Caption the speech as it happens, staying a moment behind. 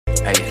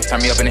Hey, turn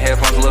me up in the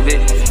headphones a little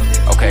bit.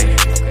 Okay,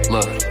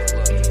 look.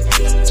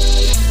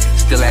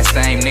 Still that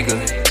same nigga.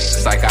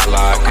 It's like I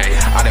lied. Okay,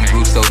 I done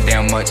grew so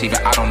damn much, even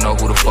I don't know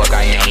who the fuck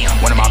I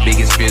am. One of my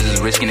biggest fears is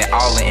risking it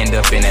all and end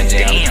up in that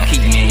jam.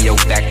 Keep me in your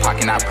back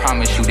pocket, I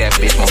promise you that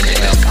bitch won't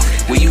jam.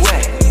 Where you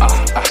at?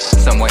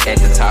 Somewhere at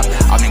the top.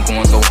 I've been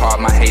going so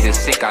hard, my haters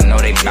sick, I know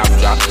they mouth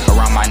drop.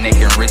 Around my neck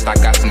and wrist, I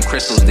got some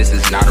crystals, this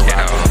is not a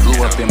rock.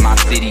 Blew up in my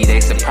city,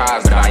 they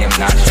surprised, but I am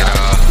not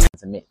shocked.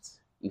 Transmits.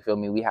 You feel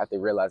me? We have to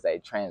realize that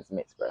it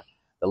transmits, bro.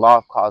 The law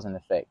of cause and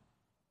effect.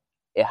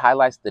 It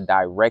highlights the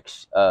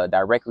direct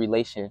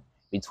relation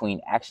between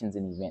actions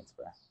and events,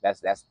 bro.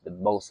 That's the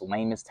most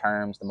lamest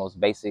terms, the most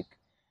basic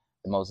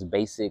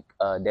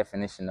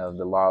definition of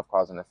the law of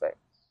cause and effect,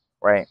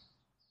 right?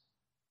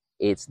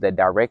 It's the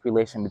direct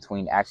relation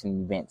between action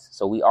and events.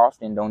 So we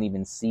often don't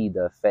even see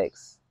the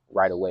effects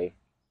right away.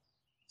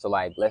 So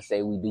like, let's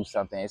say we do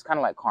something, it's kind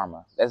of like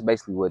karma. That's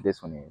basically what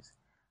this one is.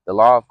 The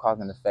law of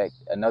cause and effect,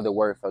 another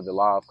word for the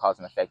law of cause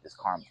and effect is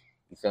karma.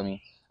 You feel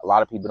me? A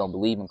lot of people don't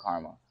believe in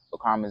karma, but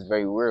karma is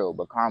very real,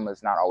 but karma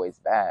is not always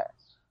bad.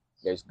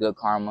 There's good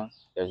karma,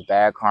 there's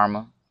bad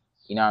karma.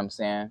 You know what I'm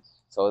saying?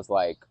 So it's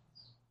like,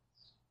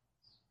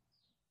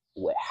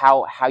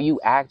 how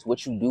you act,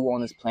 what you do on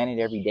this planet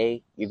every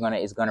day,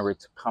 it's gonna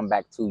come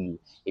back to you.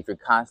 If you're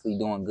constantly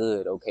doing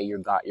good, okay,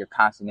 you're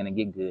constantly gonna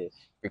get good.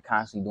 If you're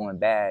constantly doing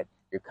bad,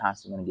 you're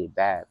constantly gonna get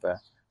bad, bro.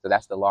 So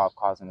that's the law of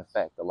cause and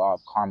effect, the law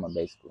of karma,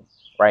 basically,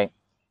 right?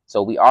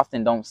 So we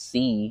often don't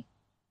see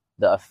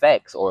the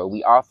effects, or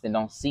we often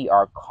don't see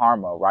our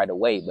karma right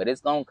away, but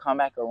it's gonna come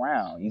back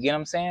around. You get what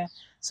I'm saying?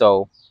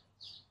 So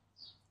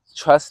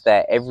trust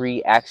that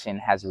every action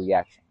has a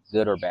reaction,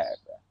 good or bad,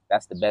 bro.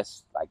 That's the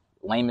best, like,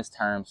 lamest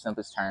terms,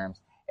 simplest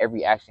terms.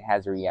 Every action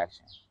has a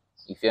reaction.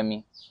 You feel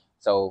me?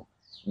 So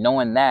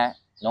knowing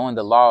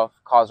the law of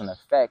cause and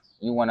effect,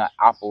 you want to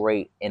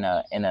operate in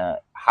a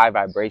high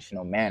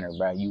vibrational manner,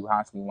 bro. You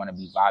constantly want to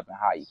be vibing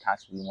high. You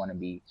constantly want to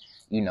be,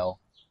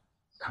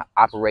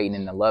 operating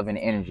in the love and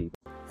energy.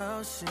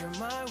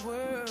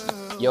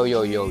 Yo,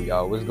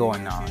 y'all, what's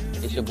going on?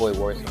 It's your boy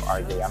Words from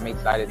RJ. I'm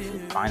excited to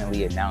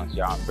finally announce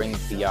y'all. I'm bringing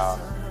to y'all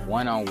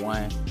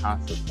one-on-one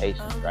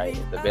consultations, right?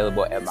 It's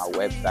available at my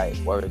website,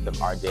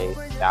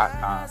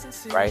 wordsofrj.com,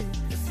 right?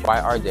 Why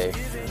RJ?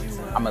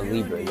 I'm a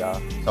Libra,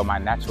 y'all. So my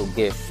natural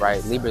gift,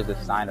 right? Libra is a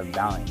sign of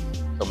balance.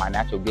 So my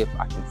natural gift,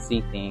 I can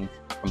see things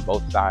from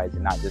both sides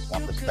and not just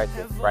one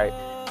perspective, right?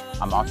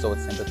 I'm also a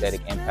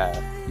sympathetic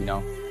empath,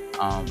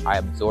 I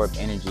absorb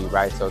energy,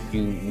 right? So if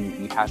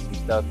you have some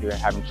stuff, you're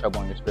having trouble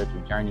on your spiritual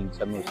journey,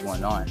 tell me what's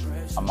going on,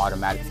 I'm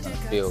automatically going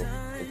to feel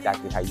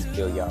exactly how you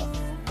feel, y'all.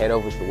 Head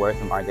over to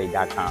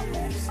wordsfromrj.com,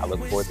 man. I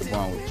look forward to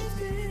growing with you.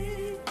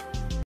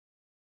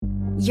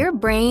 Your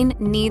brain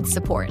needs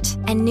support,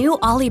 and new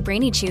Ollie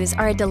Brainy Chews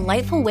are a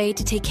delightful way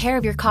to take care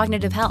of your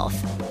cognitive health.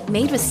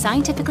 Made with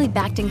scientifically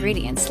backed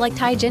ingredients like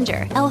Thai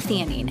ginger,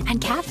 L-theanine, and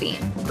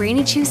caffeine,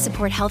 Brainy Chews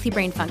support healthy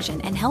brain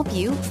function and help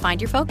you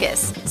find your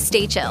focus,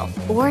 stay chill,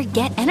 or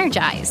get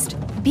energized.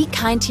 Be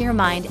kind to your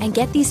mind and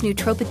get these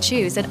nootropic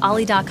chews at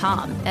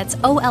ollie.com. That's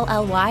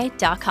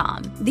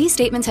OLLY.com. These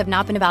statements have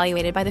not been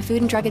evaluated by the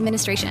Food and Drug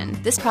Administration.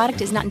 This product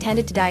is not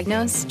intended to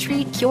diagnose,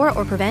 treat, cure,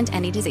 or prevent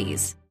any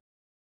disease.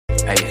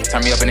 Hey,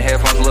 turn me up in the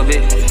headphones a little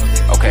bit.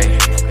 Okay,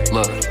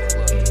 look.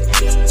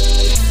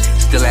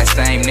 Still that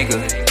same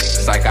nigga.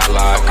 It's like I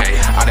lied. Okay,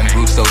 I done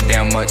grew so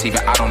damn much, even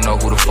I don't know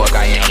who the fuck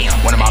I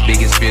am. One of my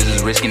biggest fears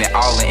is risking it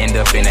all and end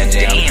up in that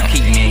jam.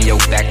 Keep me in your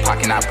back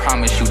pocket, I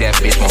promise you that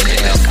bitch won't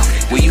jam.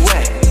 Where you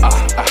at?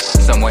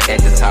 Somewhere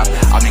at the top.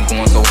 I've been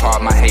going so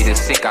hard, my haters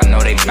sick, I know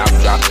they mouth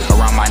drop.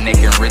 Around my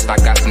neck and wrist, I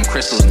got some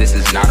crystals, this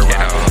is not a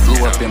rock.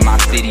 Blew up in my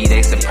city,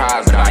 they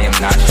surprised, but I am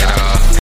not shocked.